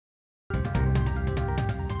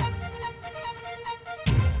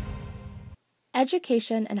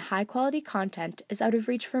education and high-quality content is out of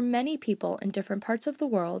reach for many people in different parts of the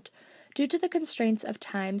world due to the constraints of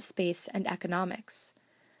time, space, and economics.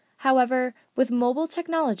 However, with mobile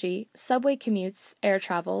technology, subway commutes, air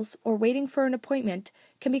travels, or waiting for an appointment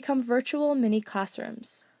can become virtual mini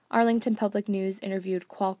classrooms. Arlington Public News interviewed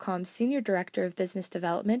Qualcomm's Senior Director of Business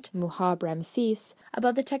Development, Muhab Ramses,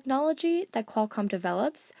 about the technology that Qualcomm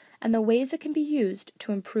develops and the ways it can be used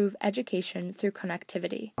to improve education through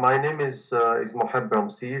connectivity. My name is Muhab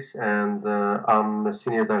Ramses, and I'm a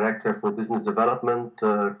Senior Director for Business Development,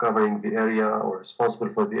 covering the area or responsible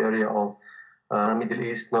for the area of Middle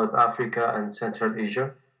East, North Africa, and Central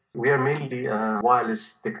Asia. We are mainly a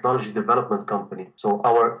wireless technology development company. So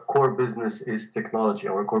our core business is technology.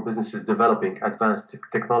 Our core business is developing advanced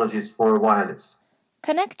technologies for wireless.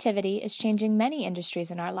 Connectivity is changing many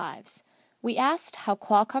industries in our lives. We asked how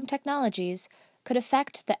Qualcomm technologies could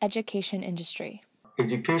affect the education industry.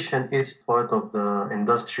 Education is part of the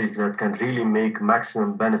industries that can really make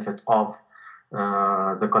maximum benefit of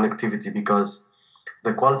the connectivity, because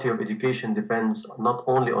the quality of education depends not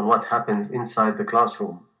only on what happens inside the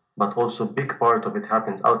classroom, but also a big part of it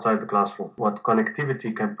happens outside the classroom. What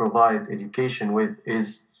connectivity can provide education with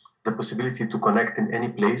is the possibility to connect in any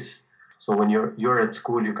place. So when you're at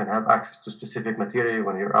school, you can have access to specific material.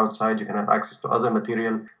 When you're outside, you can have access to other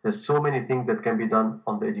material. There's so many things that can be done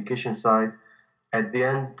on the education side. At the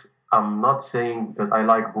end, I'm not saying that I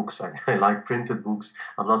like books. I like printed books.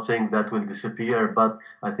 I'm not saying that will disappear, but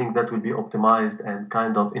I think that will be optimized and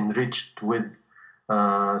kind of enriched with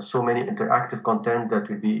so many interactive content that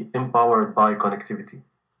will be empowered by connectivity.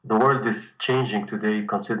 The world is changing today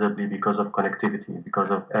considerably because of connectivity, because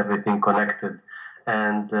of everything connected.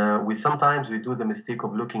 And we sometimes do the mistake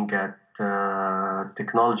of looking at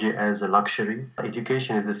technology as a luxury.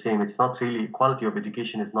 Education is the same. It's not really, quality of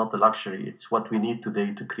education is not a luxury. It's what we need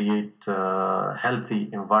today to create a healthy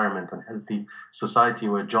environment and healthy society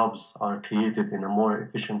where jobs are created in a more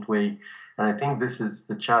efficient way. And I think this is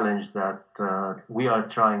the challenge that we are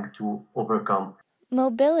trying to overcome.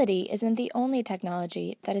 Mobility isn't the only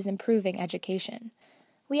technology that is improving education.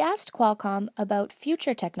 We asked Qualcomm about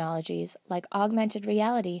future technologies like augmented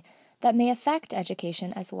reality that may affect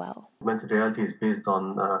education as well. Augmented reality is based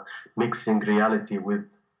on mixing reality with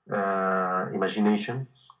imagination,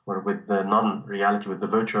 or with the non-reality, with the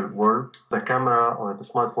virtual world. The camera or the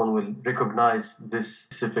smartphone will recognize this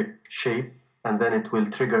specific shape, and then it will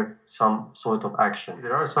trigger some sort of action.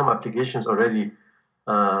 There are some applications already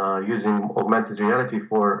using augmented reality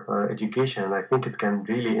for education, and I think it can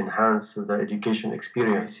really enhance the education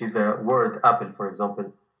experience. See the word apple, for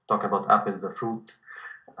example, talk about apple, the fruit,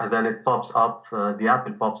 and then it pops up, the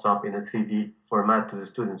apple pops up in a 3D format to the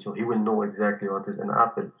student, so he will know exactly what is an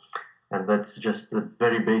apple. And that's just a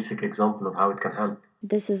very basic example of how it can help.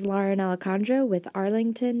 This is Lauren Alejandro with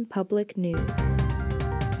Arlington Public News.